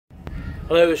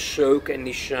Hello Ashok and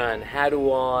Nishan. How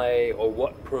do I, or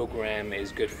what program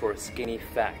is good for a skinny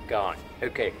fat guy?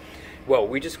 Okay, well,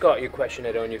 we just got your question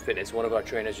at Own Your Fitness. One of our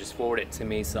trainers just forwarded it to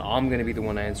me, so I'm going to be the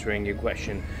one answering your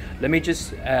question. Let me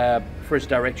just first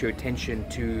direct your attention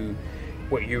to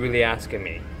what you're really asking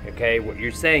me. Okay, what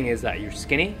you're saying is that you're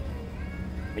skinny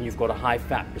and you've got a high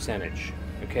fat percentage.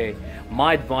 Okay,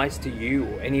 my advice to you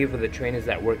or any of the trainers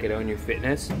that work at Own Your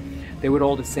Fitness, they would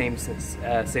all say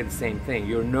the same thing.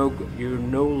 You're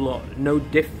no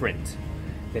different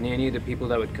than any of the people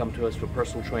that would come to us for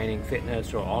personal training,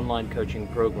 fitness, or online coaching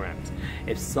programs.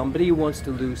 If somebody wants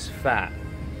to lose fat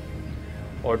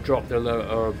or drop their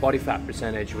or body fat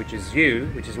percentage, which is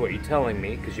what you're telling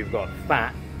me, because you've got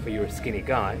fat, but you're a skinny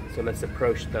guy. So let's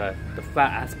approach the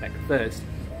fat aspect first.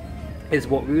 Is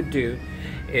what we would do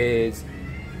is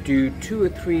do 2 or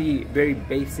 3 very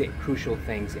basic crucial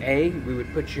things. A, we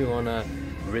would put you on a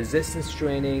resistance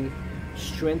training,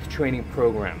 strength training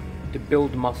program to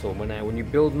build muscle. When you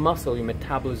build muscle, your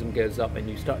metabolism goes up and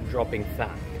you start dropping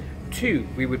fat. 2,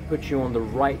 we would put you on the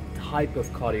right type of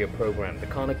cardio program. The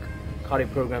kind of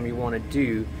cardio program you want to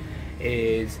do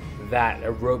is that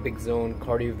aerobic zone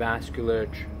cardiovascular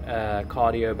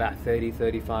cardio, about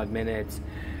 30-35 minutes,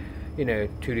 2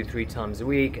 to 3 times a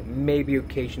week, maybe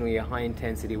occasionally a high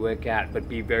intensity workout, but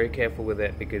be very careful with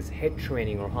it because head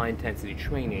training or high intensity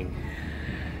training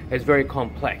is very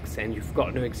complex and you've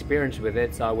got no experience with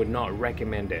it, so I would not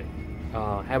recommend it.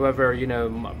 However,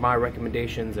 my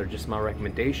recommendations are just my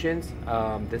recommendations.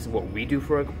 This is what we do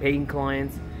for our paying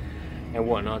clients and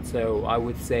whatnot, so I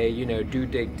would say, do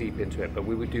dig deep into it, but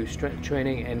we would do strength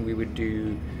training and we would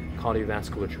do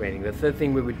cardiovascular training. The third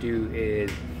thing we would do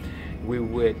is we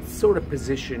would sort of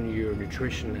position your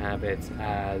nutrition habits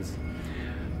as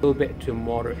a little bit to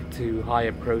moderate to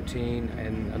higher protein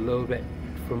and a little bit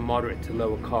from moderate to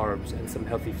lower carbs and some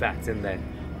healthy fats in there.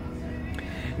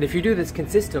 And if you do this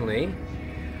consistently,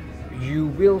 you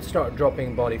will start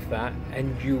dropping body fat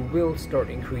and you will start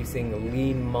increasing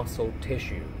lean muscle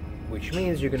tissue, which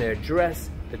means you're going to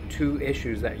address the 2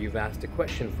 issues that you've asked a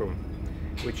question from,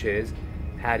 which is,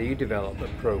 how do you develop a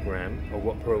program, or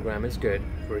what program is good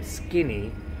for a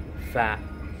skinny, fat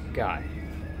guy?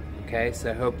 Okay, so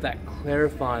I hope that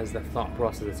clarifies the thought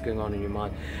process that's going on in your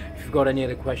mind. If you've got any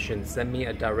other questions, send me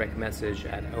a direct message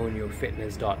at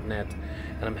ownyourfitness.net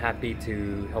and I'm happy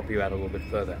to help you out a little bit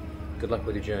further. Good luck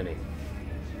with your journey.